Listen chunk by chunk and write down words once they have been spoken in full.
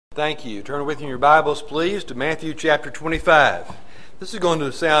Thank you. Turn with me in your Bibles, please, to Matthew chapter 25. This is going to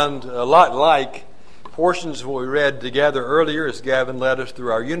sound a lot like portions of what we read together earlier as Gavin led us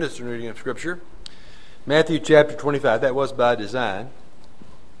through our unison reading of Scripture. Matthew chapter 25, that was by design.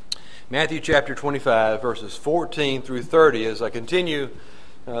 Matthew chapter 25, verses 14 through 30, as I continue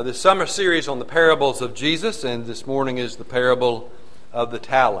this summer series on the parables of Jesus, and this morning is the parable of the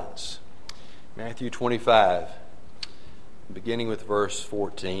talents. Matthew 25. Beginning with verse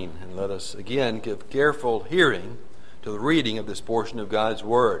 14, and let us again give careful hearing to the reading of this portion of God's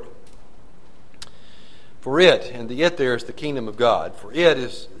Word. For it, and the it there is the kingdom of God, for it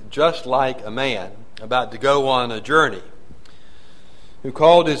is just like a man about to go on a journey, who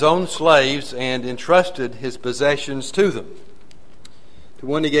called his own slaves and entrusted his possessions to them. To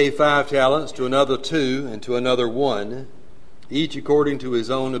one he gave 5 talents, to another 2, and to another 1, each according to his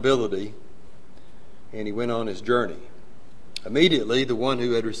own ability, and he went on his journey. Immediately, the one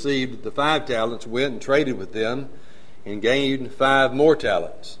who had received the 5 talents went and traded with them and gained 5 more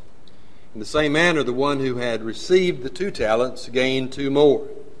talents. In the same manner, the one who had received the 2 talents gained 2 more.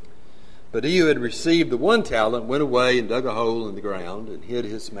 But he who had received the 1 talent went away and dug a hole in the ground and hid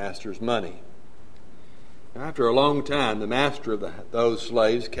his master's money. After a long time, the master of those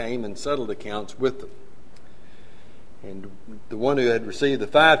slaves came and settled accounts with them. And the one who had received the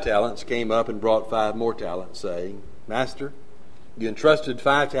 5 talents came up and brought 5 more talents, saying, Master, you entrusted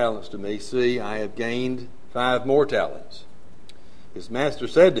 5 talents to me. See, I have gained 5 more talents. His master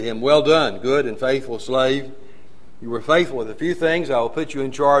said to him, Well done, good and faithful slave. You were faithful with a few things. I will put you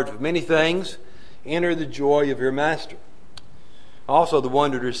in charge of many things. Enter the joy of your master. Also, the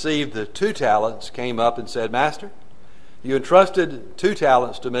one who received the 2 talents came up and said, Master, you entrusted 2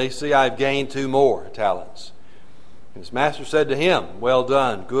 talents to me. See, I have gained 2 more talents. His master said to him, Well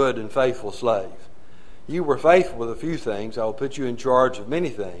done, good and faithful slave. You were faithful with a few things. I will put you in charge of many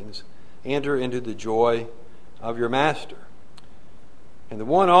things. Enter into the joy of your master. And the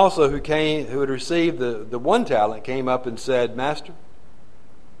one also who had received the 1 talent came up and said, Master,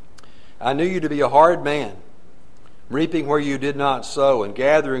 I knew you to be a hard man, reaping where you did not sow and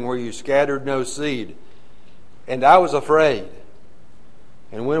gathering where you scattered no seed. And I was afraid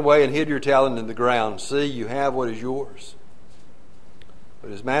and went away and hid your talent in the ground. See, you have what is yours. But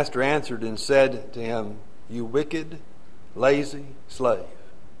his master answered and said to him, You wicked, lazy slave.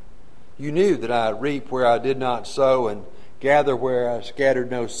 You knew that I reap where I did not sow and gather where I scattered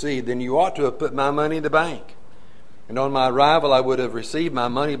no seed. Then you ought to have put my money in the bank. And on my arrival I would have received my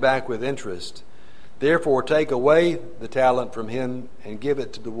money back with interest. Therefore take away the talent from him and give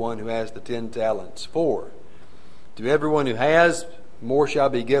it to the one who has the 10 talents. For to everyone who has, more shall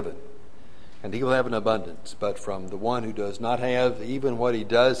be given, and he will have an abundance. But from the one who does not have, even what he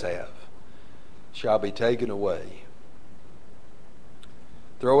does have shall be taken away.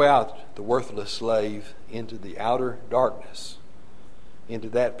 Throw out the worthless slave into the outer darkness, into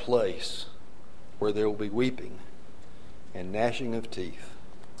that place where there will be weeping and gnashing of teeth.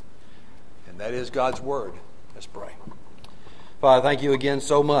 And that is God's Word. Let's pray. Father, thank you again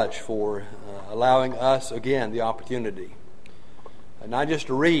so much for allowing us again the opportunity not just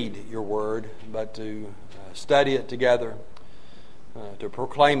to read your word, but to study it together, to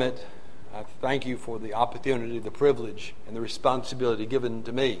proclaim it. I thank you for the opportunity, the privilege, and the responsibility given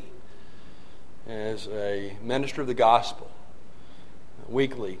to me as a minister of the gospel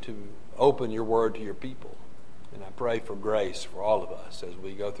weekly to open your word to your people. And I pray for grace for all of us as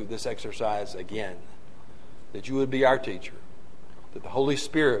we go through this exercise again, that you would be our teacher, that the Holy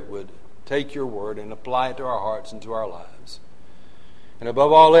Spirit would take your word and apply it to our hearts and to our lives. And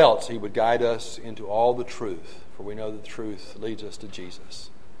above all else, he would guide us into all the truth, for we know that the truth leads us to Jesus,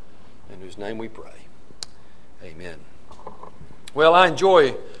 in whose name we pray. Amen. Well, I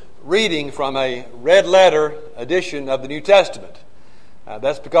enjoy reading from a red letter edition of the New Testament.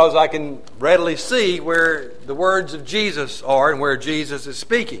 That's because I can readily see where the words of Jesus are and where Jesus is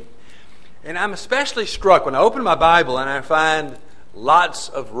speaking. And I'm especially struck when I open my Bible and I find lots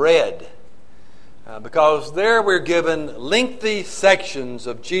of red. Because there we're given lengthy sections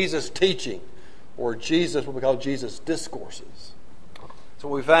of Jesus' teaching, or what we call Jesus' discourses. That's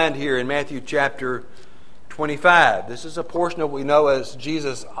what we find here in Matthew chapter 25. This is a portion of what we know as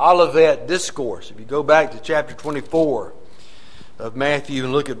Jesus' Olivet Discourse. If you go back to chapter 24 of Matthew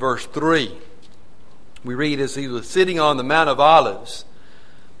and look at verse 3, we read, as he was sitting on the Mount of Olives,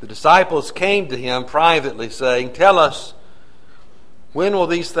 the disciples came to him privately, saying, Tell us, when will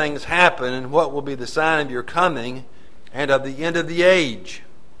these things happen, and what will be the sign of your coming and of the end of the age?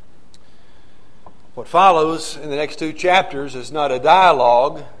 What follows in the next 2 chapters is not a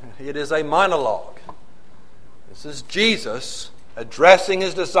dialogue, it is a monologue. This is Jesus addressing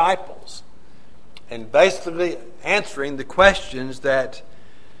his disciples and basically answering the questions that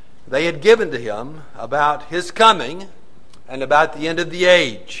they had given to him about his coming and about the end of the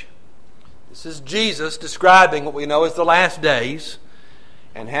age. This is Jesus describing what we know as the last days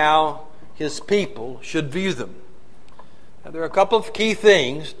and how his people should view them. Now, there are a couple of key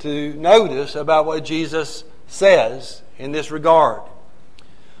things to notice about what Jesus says in this regard.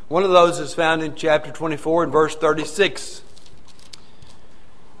 One of those is found in chapter 24 and verse 36,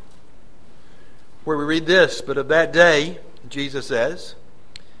 where we read this, "But of that day," Jesus says,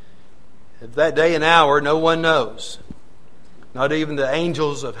 "of that day and hour no one knows, not even the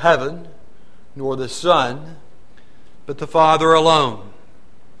angels of heaven, nor the Son, but the Father alone."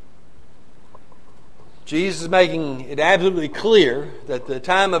 Jesus is making it absolutely clear that the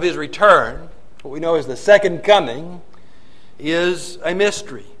time of his return, what we know as the second coming, is a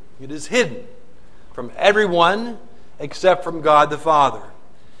mystery. It is hidden from everyone except from God the Father.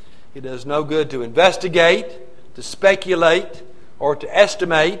 It does no good to investigate, to speculate, or to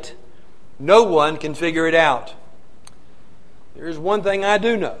estimate. No one can figure it out. There is one thing I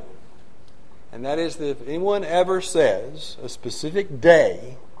do know, and that is that if anyone ever says a specific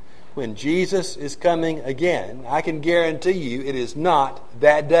day when Jesus is coming again, I can guarantee you it is not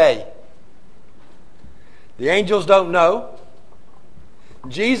that day. The angels don't know.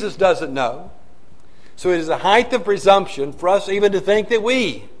 Jesus doesn't know. So it is a height of presumption for us even to think that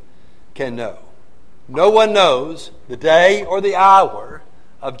we can know. No one knows the day or the hour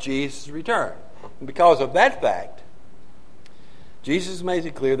of Jesus' return. And because of that fact, Jesus makes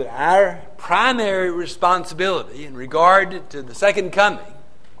it clear that our primary responsibility in regard to the second coming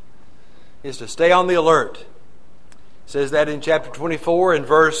is to stay on the alert. It says that in chapter 24 and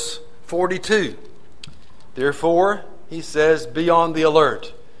verse 42. "Therefore," he says, "be on the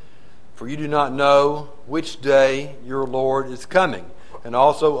alert, for you do not know which day your Lord is coming." And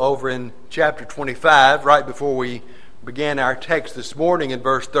also over in chapter 25, right before we began our text this morning in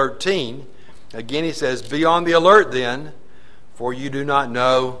verse 13, again he says, "Be on the alert then, for you do not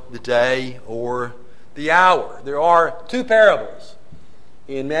know the day or the hour." There are two parables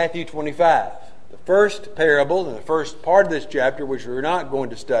in Matthew 25. The first parable, in the first part of this chapter, which we're not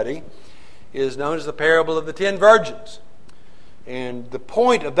going to study, is known as the parable of the 10 virgins. And the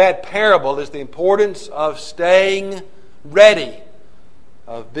point of that parable is the importance of staying ready,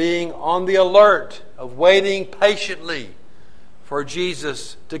 of being on the alert, of waiting patiently for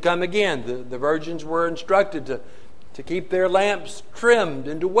Jesus to come again. The virgins were instructed to keep their lamps trimmed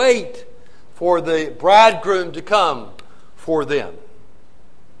and to wait for the bridegroom to come for them.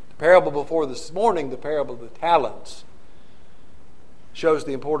 The parable before this morning, the parable of the talents, shows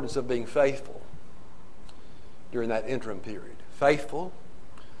the importance of being faithful during that interim period. Faithful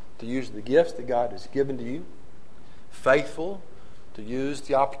to use the gifts that God has given to you. Faithful to use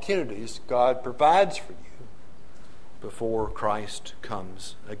the opportunities God provides for you before Christ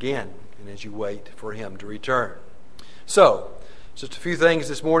comes again and as you wait for him to return. So, just a few things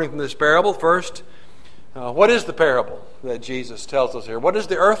this morning from this parable. First, what is the parable that Jesus tells us here? What is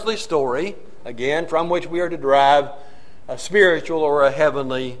the earthly story, again, from which we are to derive a spiritual or a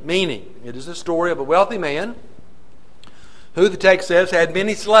heavenly meaning? It is the story of a wealthy man who, the text says, had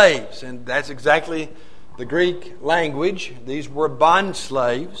many slaves. And that's exactly the Greek language. These were bond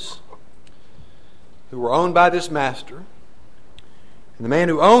slaves who were owned by this master. And the man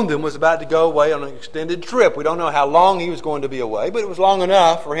who owned them was about to go away on an extended trip. We don't know how long he was going to be away, but it was long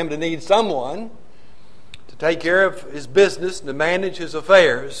enough for him to need someone to take care of his business and to manage his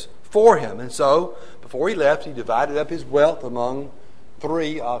affairs for him. And so, before he left, he divided up his wealth among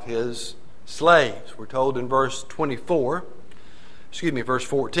 3 of his slaves. We're told in verse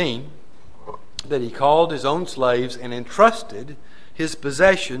 14, that he called his own slaves and entrusted his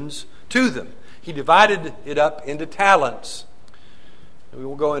possessions to them. He divided it up into talents. We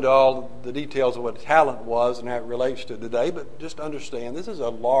won't go into all the details of what a talent was and how it relates to today, but just understand this is a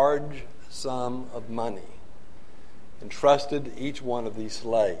large sum of money entrusted to each one of these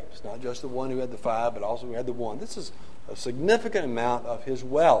slaves. Not just the one who had the 5, but also who had the 1. This is a significant amount of his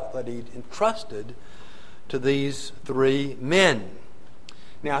wealth that he entrusted to these 3 men.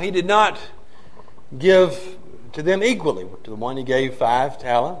 Now, he did not give to them equally. To the one he gave 5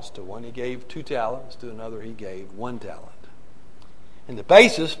 talents, to one he gave 2 talents, to another he gave 1 talent. And the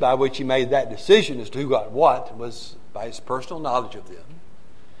basis by which he made that decision as to who got what was by his personal knowledge of them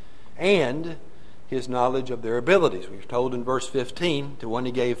and his knowledge of their abilities. We're told in verse 15, to one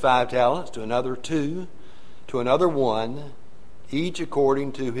he gave 5 talents, to another 2, to another 1, each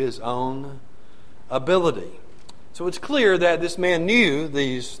according to his own ability. So it's clear that this man knew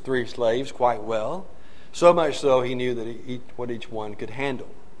these 3 slaves quite well, So much so he knew that what each one could handle.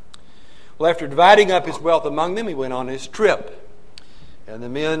 Well, after dividing up his wealth among them, he went on his trip. And the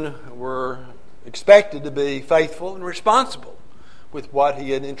men were expected to be faithful and responsible with what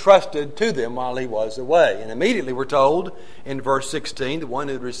he had entrusted to them while he was away. And immediately we're told in verse 16, the one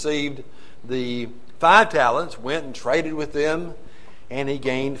who had received the 5 talents went and traded with them, and he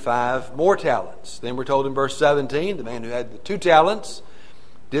gained 5 more talents. Then we're told in verse 17, the man who had the 2 talents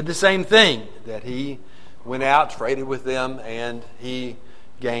did the same thing, that he went out, traded with them, and he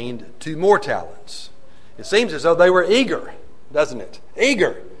gained 2 more talents. It seems as though they were eager, doesn't it?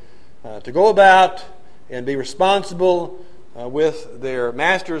 Eager to go about and be responsible with their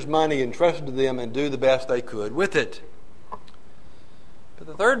master's money entrusted to them and do the best they could with it. But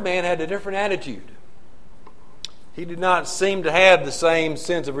the third man had a different attitude. He did not seem to have the same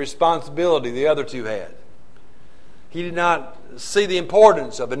sense of responsibility the other 2 had. He did not see the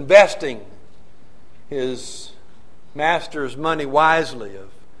importance of investing his master's money wisely,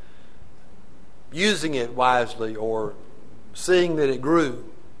 of using it wisely, or seeing that it grew.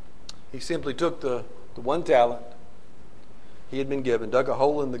 He simply took the 1 talent he had been given, dug a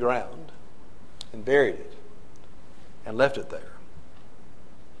hole in the ground, and buried it, and left it there.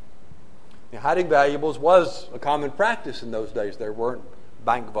 Now, hiding valuables was a common practice in those days. There weren't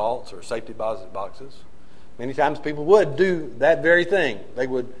bank vaults or safety deposit boxes. Many times people would do that very thing. They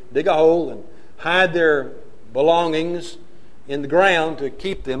would dig a hole and hide their belongings in the ground to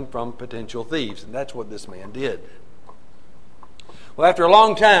keep them from potential thieves. And that's what this man did. Well, after a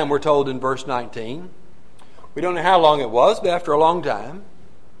long time, we're told in verse 19, we don't know how long it was, but after a long time,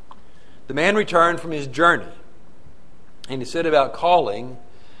 the man returned from his journey. And he set about calling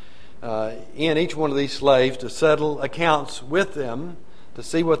in each one of these slaves to settle accounts with them, to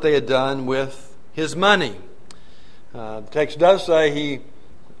see what they had done with his money. The text does say he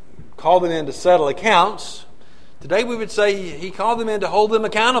called them in to settle accounts. Today we would say he called them in to hold them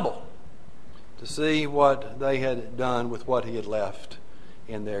accountable, to see what they had done with what he had left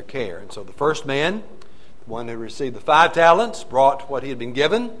in their care. And so the first man, the one who received the 5 talents, brought what he had been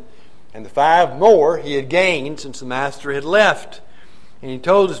given, and the 5 more he had gained since the master had left. And he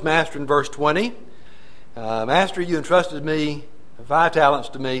told his master in verse 20, Master, you entrusted me 5 talents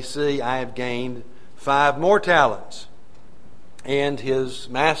to me. See, I have gained 5 more talents. And his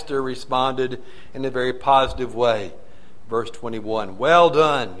master responded in a very positive way. Verse 21, Well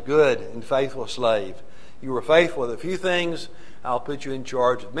done, good and faithful slave. You were faithful with a few things. I'll put you in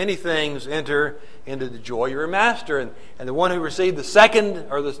charge of many things. Enter into the joy of your master. And the one who received the 2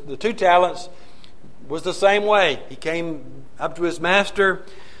 or the 2 talents was the same way. He came up to his master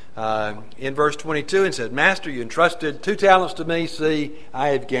in verse 22 and said, Master, you entrusted 2 talents to me. See, I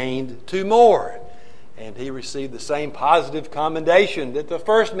have gained 2 more. And he received the same positive commendation that the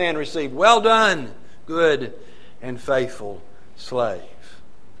first man received. Well done, good and faithful slave.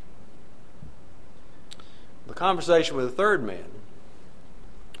 The conversation with the third man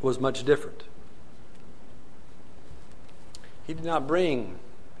was much different. He did not bring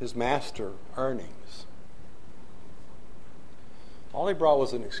his master earnings. All he brought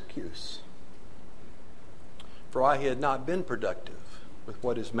was an excuse for why he had not been productive with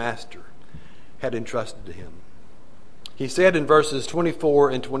what his master had entrusted to him. He said in verses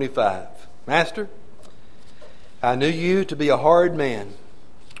 24 and 25, Master, I knew you to be a hard man,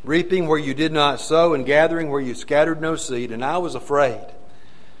 reaping where you did not sow and gathering where you scattered no seed, and I was afraid,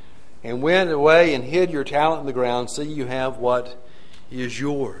 and went away and hid your talent in the ground. See, you have what is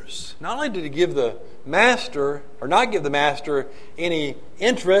yours. Not only did he give the master, or not give the master any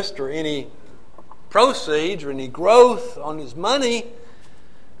interest or any proceeds or any growth on his money,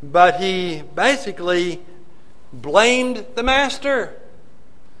 but he basically blamed the master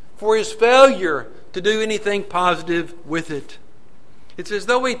for his failure to do anything positive with it. It's as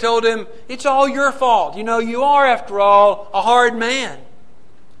though he told him, it's all your fault. You know, you are, after all, a hard man.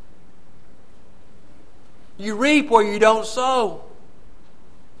 You reap where you don't sow.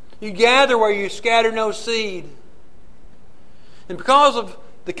 You gather where you scatter no seed. And because of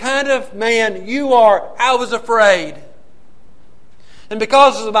the kind of man you are, I was afraid. And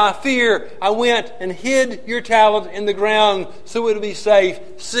because of my fear, I went and hid your talent in the ground so it would be safe.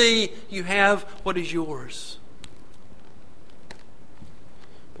 See, you have what is yours.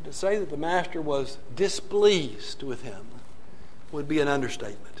 But to say that the master was displeased with him would be an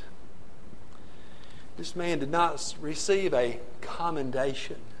understatement. This man did not receive a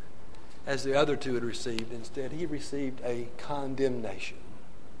commendation as the other 2 had received. Instead, he received a condemnation.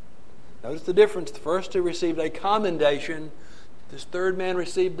 Notice the difference. The first 2 received a commendation. This third man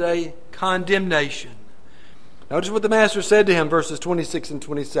received a condemnation. Notice what the master said to him, verses 26 and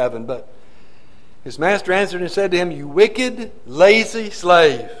 27. But His master answered and said to him, "You wicked, lazy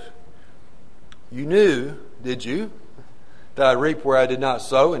slave. You knew, did you, that I reap where I did not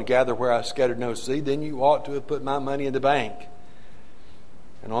sow and gather where I scattered no seed? Then you ought to have put my money in the bank.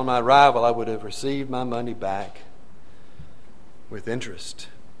 And on my arrival I would have received my money back with interest."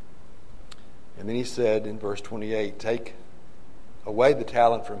 And then he said in verse 28, "Take away the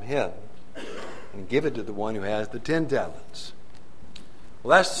talent from him and give it to the one who has the 10 talents.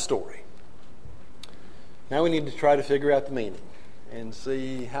 Well, that's the story. Now we need to try to figure out the meaning and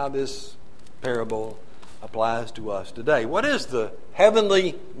see how this parable applies to us today. What is the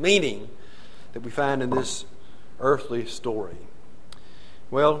heavenly meaning that we find in this earthly story?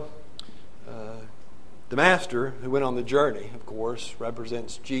 Well, the master who went on the journey, of course,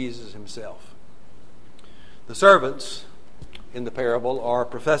 represents Jesus himself. The servants in the parable are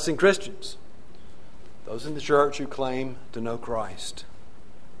professing Christians, those in the church who claim to know Christ.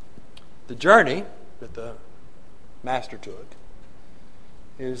 The journey that the master took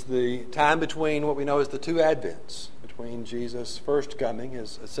is the time between what we know as the 2 Advents, between Jesus' first coming,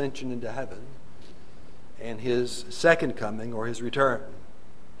 his ascension into heaven, and his second coming, or his return.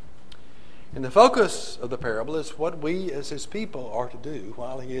 And the focus of the parable is what we as his people are to do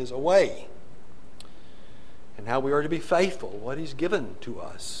while he is away, and how we are to be faithful, what he's given to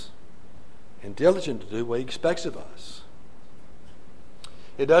us, and diligent to do what he expects of us.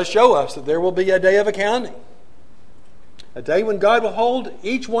 It does show us that there will be a day of accounting, a day when God will hold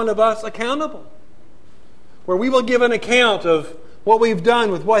each one of us accountable, where we will give an account of what we've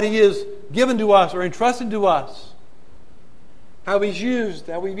done with what he has given to us or entrusted to us, how we've used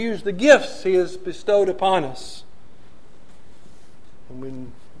the gifts he has bestowed upon us. And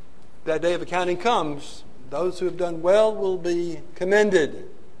when that day of accounting comes, those who have done well will be commended.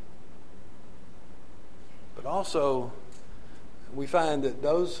 But also, we find that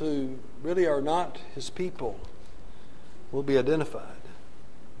those who really are not his people will be identified.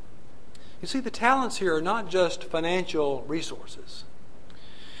 You see, the talents here are not just financial resources.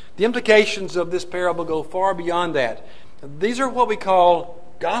 The implications of this parable go far beyond that. These are what we call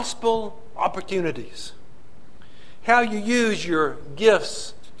gospel opportunities. How you use your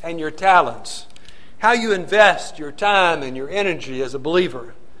gifts and your talents. How you invest your time and your energy as a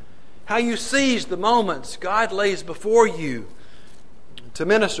believer. How you seize the moments God lays before you to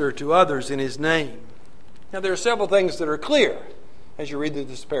minister to others in his name. Now, there are several things that are clear as you read through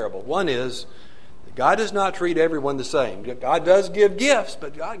this parable. One is that God does not treat everyone the same. God does give gifts,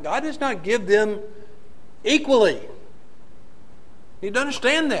 but God does not give them equally. You need to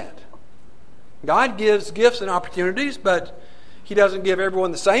understand that. God gives gifts and opportunities, but he doesn't give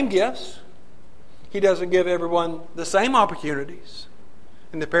everyone the same gifts. He doesn't give everyone the same opportunities.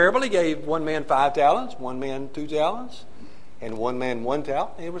 In the parable, he gave one man 5 talents, one man 2 talents, and one man 1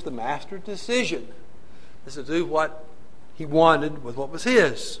 talent. It was the master's decision is to do what he wanted with what was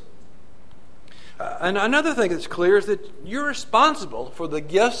his. And another thing that's clear is that you're responsible for the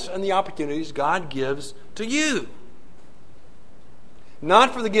gifts and the opportunities God gives to you.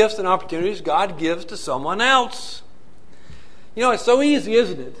 Not for the gifts and opportunities God gives to someone else. You know, it's so easy,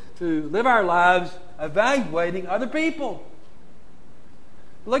 isn't it, to live our lives evaluating other people.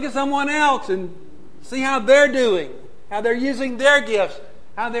 Look at someone else and see how they're doing, how they're using their gifts,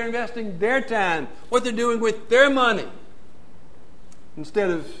 how they're investing their time, what they're doing with their money,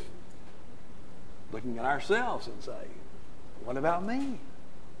 instead of looking at ourselves and saying, what about me?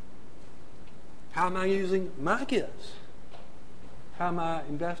 How am I using my gifts? How am I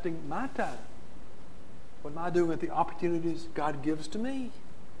investing my time? What am I doing with the opportunities God gives to me?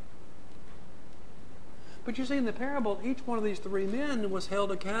 But you see, in the parable, each one of these 3 men was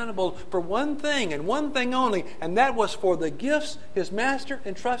held accountable for one thing and one thing only, and that was for the gifts his master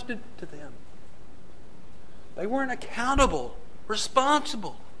entrusted to them. They weren't accountable,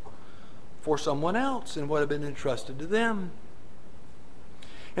 responsible for someone else and what had been entrusted to them.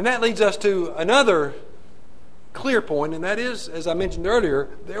 And that leads us to another clear point, and that is, as I mentioned earlier,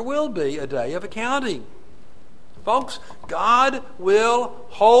 there will be a day of accounting. Folks, God will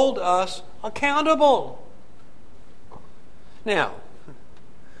hold us accountable. Now,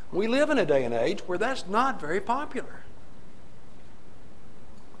 we live in a day and age where that's not very popular.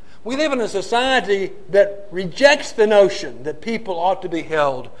 We live in a society that rejects the notion that people ought to be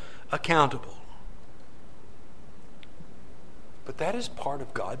held accountable. But that is part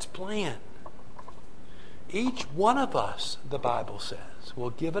of God's plan. Each one of us, the Bible says,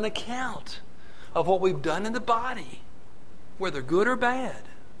 will give an account of what we've done in the body, whether good or bad.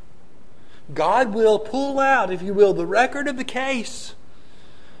 God will pull out, if you will, the record of the case,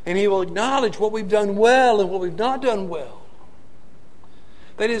 and he will acknowledge what we've done well and what we've not done well.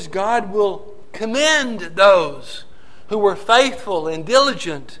 That is, God will commend those who were faithful and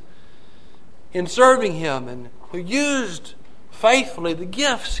diligent in serving Him and who used faithfully the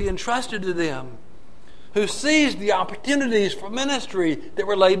gifts He entrusted to them, who seized the opportunities for ministry that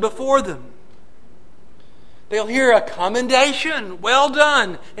were laid before them. They'll hear a commendation. Well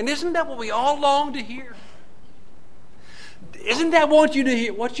done. And isn't that what we all long to hear? Isn't that what you to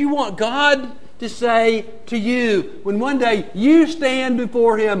hear? What you want God to say to you when one day you stand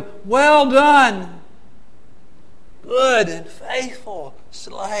before Him? Well done, good and faithful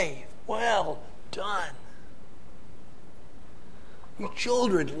slave. Well done. You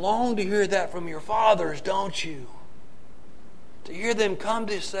children long to hear that from your fathers, don't you? To hear them come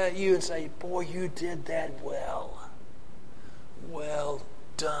to you and say, boy, you did that well. Well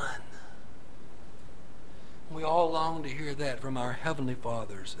done. We all long to hear that from our heavenly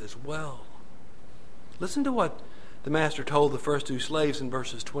fathers as well. Listen to what the master told the first two slaves in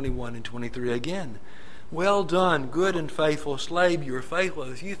verses 21 and 23 again. Well done, good and faithful slave. You are faithful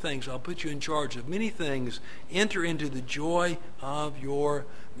with a few things. I'll put you in charge of many things. Enter into the joy of your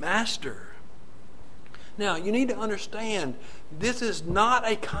master. Now, you need to understand, this is not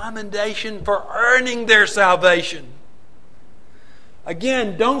a commendation for earning their salvation.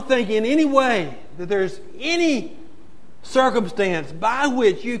 Again, don't think in any way that there's any circumstance by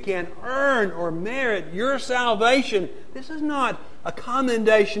which you can earn or merit your salvation. This is not a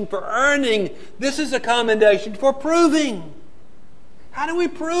commendation for earning. This is a commendation for proving. How do we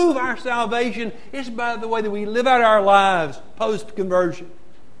prove our salvation? It's by the way that we live out our lives post-conversion.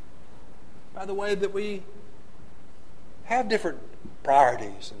 By the way that we have different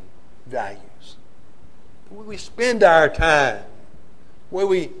priorities and values. The way we spend our time. The way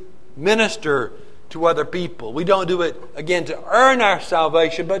we minister to other people. We don't do it, again, to earn our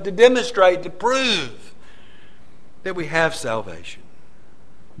salvation, but to demonstrate, to prove that we have salvation.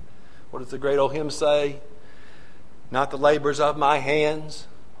 What does the great old hymn say? Not the labors of my hands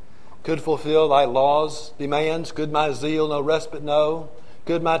could fulfill thy law's demands. Could my zeal no respite know?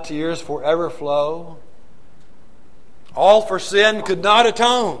 Could my tears forever flow? All for sin could not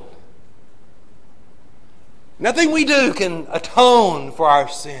atone. Nothing we do can atone for our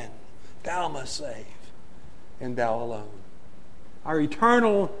sin. Thou must save, and Thou alone. Our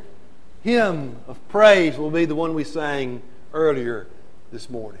eternal hymn of praise will be the one we sang earlier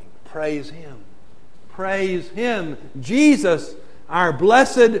this morning. Praise Him. Praise Him. Jesus, our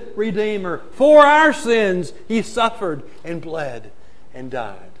blessed Redeemer. For our sins He suffered and bled and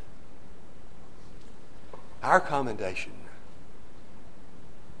died. Our commendation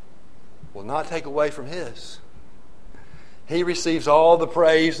will not take away from His. He receives all the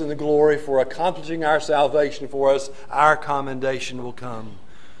praise and the glory for accomplishing our salvation for us. Our commendation will come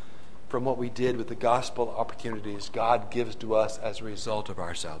from what we did with the gospel opportunities God gives to us as a result of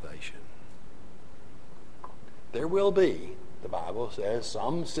our salvation. There will be, the Bible says,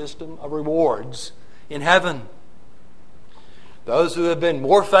 some system of rewards in heaven. Those who have been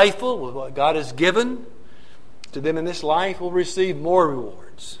more faithful with what God has given to them in this life will receive more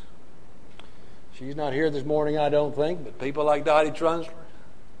rewards. She's not here this morning, I don't think, but people like Dottie Trunsler,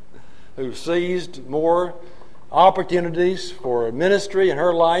 who seized more opportunities for ministry in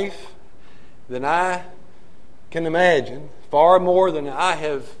her life than I can imagine, far more than I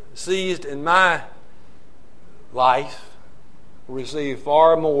have seized in my life, will receive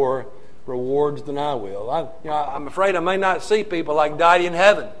far more rewards than I will. I'm afraid I may not see people like Dottie in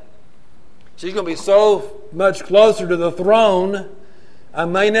heaven. She's going to be so much closer to the throne, I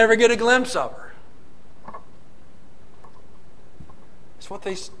may never get a glimpse of her. It's what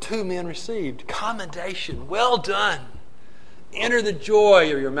these two men received. Commendation. Well done. Enter the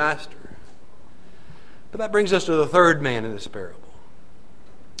joy of your master. But that brings us to the third man in this parable.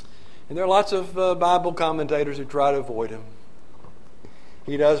 And there are lots of Bible commentators who try to avoid him.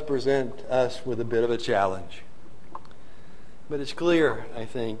 He does present us with a bit of a challenge. But it's clear, I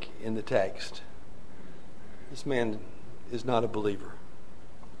think, in the text. This man is not a believer.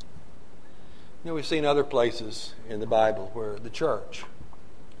 You know, we've seen other places in the Bible where the church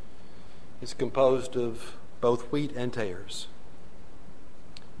is composed of both wheat and tares.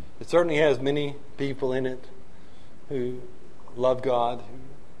 It certainly has many people in it who love God, who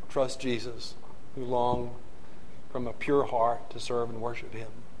trust Jesus, who long from a pure heart to serve and worship Him.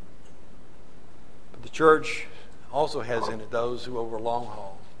 But the church also has in it those who over long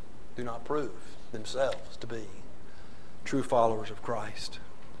haul do not prove themselves to be true followers of Christ.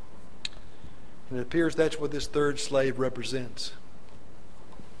 And it appears that's what this third slave represents.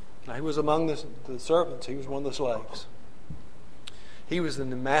 Now, he was among the servants. He was one of the slaves. He was in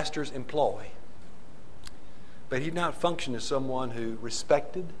the master's employ. But he did not function as someone who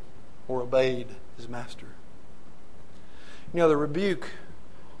respected or obeyed his master. You know, the rebuke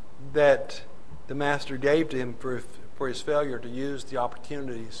that the master gave to him for his failure to use the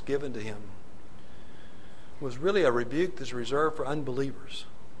opportunities given to him was really a rebuke that's reserved for unbelievers.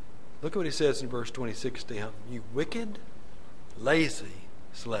 Look at what he says in verse 26 to him. You wicked, lazy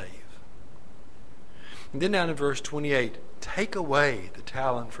slave. And then down in verse 28, take away the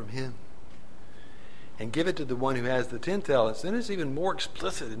talent from him and give it to the one who has the 10 talents. Then it's even more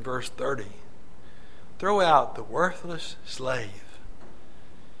explicit in verse 30. Throw out the worthless slave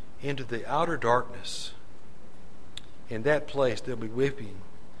into the outer darkness. In that place there'll be weeping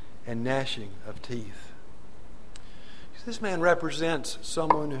and gnashing of teeth. This man represents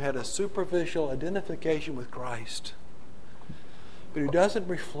someone who had a superficial identification with Christ, but who doesn't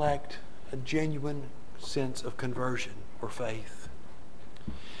reflect a genuine sense of conversion or faith.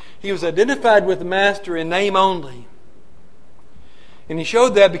 He was identified with the Master in name only. And he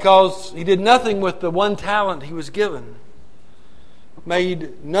showed that because he did nothing with the 1 talent he was given.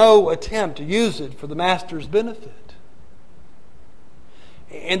 Made no attempt to use it for the Master's benefit.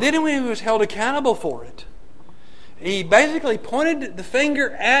 And then when he was held accountable for it, he basically pointed the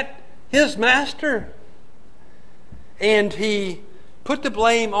finger at his master. And he put the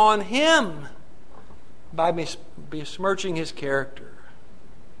blame on him by besmirching his character.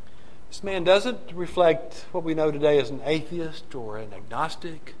 This man doesn't reflect what we know today as an atheist or an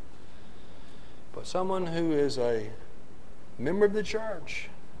agnostic, but someone who is a member of the church,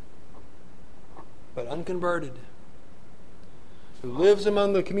 but unconverted, who lives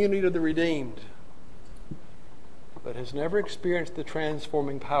among the community of the redeemed, but has never experienced the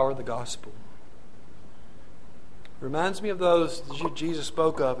transforming power of the gospel. Reminds me of those that Jesus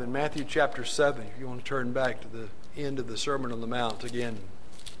spoke of in Matthew chapter 7, if you want to turn back to the end of the Sermon on the Mount again,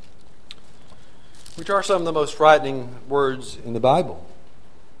 which are some of the most frightening words in the Bible.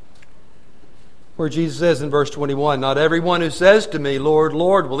 Where Jesus says in verse 21, not everyone who says to me, Lord,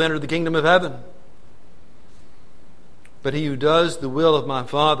 Lord, will enter the kingdom of heaven, but he who does the will of my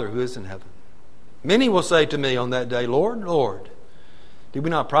Father who is in heaven. Many will say to me on that day, Lord, Lord, did we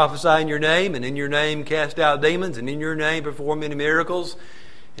not prophesy in your name, and in your name cast out demons, and in your name perform many miracles?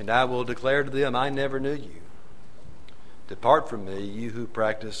 And I will declare to them, I never knew you. Depart from me, you who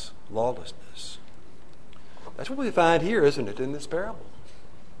practice lawlessness. That's what we find here, isn't it, in this parable?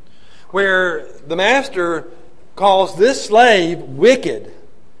 Where the master calls this slave wicked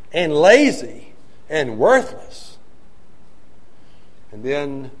and lazy and worthless, and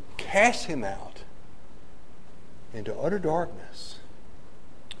then casts him out into utter darkness,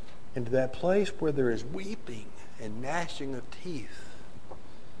 into that place where there is weeping and gnashing of teeth.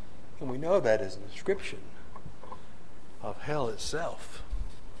 And we know that is a description of hell itself.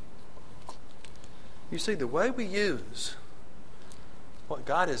 You see, the way we use what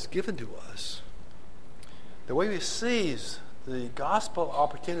God has given to us, the way we seize the gospel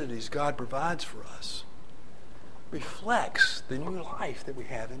opportunities God provides for us, reflects the new life that we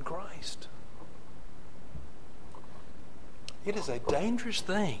have in Christ. It is a dangerous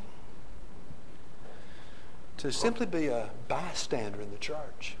thing to simply be a bystander in the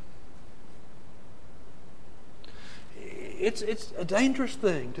church. It's a dangerous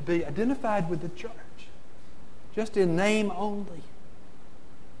thing to be identified with the church just in name only.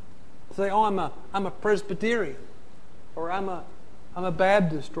 Say, oh, I'm a Presbyterian, or I'm a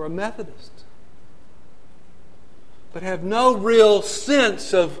Baptist or a Methodist, but have no real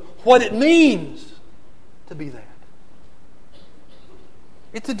sense of what it means to be that.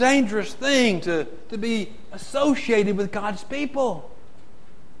 It's a dangerous thing to be associated with God's people,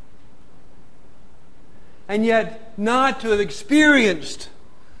 and yet not to have experienced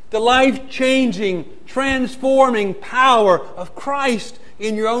the life-changing, transforming power of Christ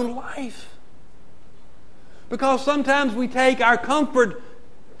in your own life. Because sometimes we take our comfort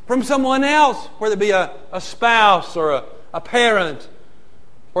from someone else, whether it be a spouse or a parent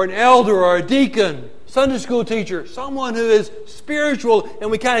or an elder or a deacon, Sunday school teacher, someone who is spiritual,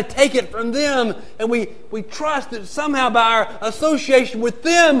 and we kind of take it from them, and we trust that somehow by our association with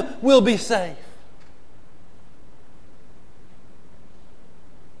them we'll be safe.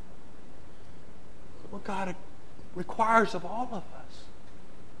 What God requires of all of us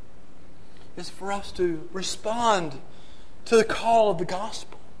is for us to respond to the call of the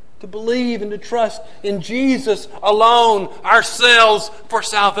gospel, to believe and to trust in Jesus alone, ourselves, for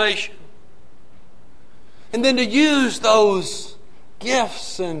salvation. And then to use those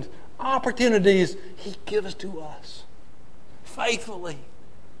gifts and opportunities He gives to us faithfully.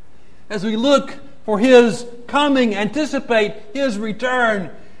 As we look for His coming, anticipate His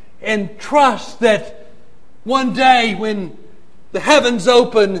return, and trust that one day when the heavens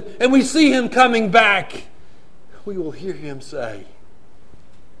open and we see Him coming back, we will hear Him say,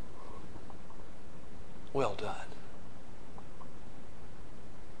 "Well done.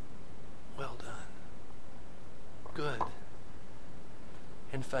 Well done. Good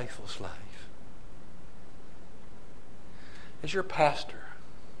and faithful slave." As your pastor,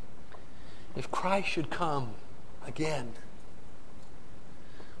 if Christ should come again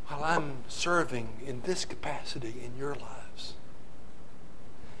while I'm serving in this capacity in your lives,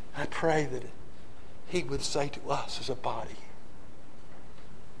 I pray that He would say to us as a body,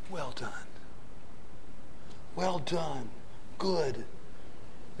 "Well done. Well done, good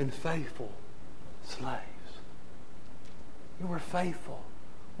and faithful slaves. You were faithful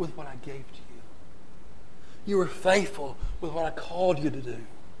with what I gave to you. You were faithful with what I called you to do.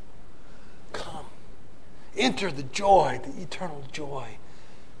 Come, enter the joy, the eternal joy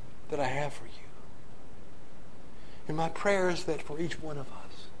that I have for you." And my prayer is that for each one of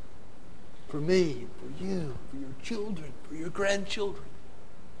us, for me, for you, for your children, for your grandchildren,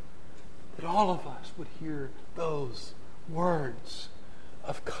 that all of us would hear those words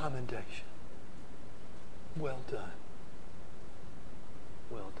of commendation. Well done.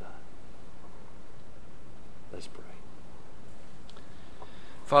 Well done. Let's pray.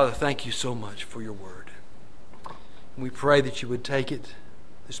 Father, thank you so much for your word. We pray that you would take it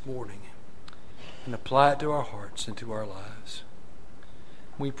this morning and apply it to our hearts and to our lives.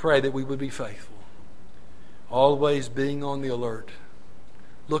 We pray that we would be faithful, always being on the alert,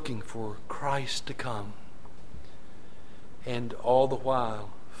 looking for Christ to come, and all the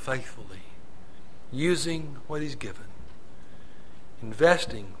while faithfully using what He's given,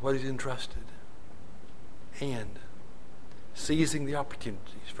 investing what He's entrusted, and seizing the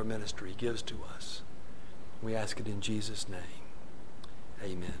opportunities for ministry He gives to us. We ask it in Jesus' name.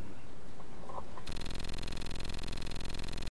 Amen.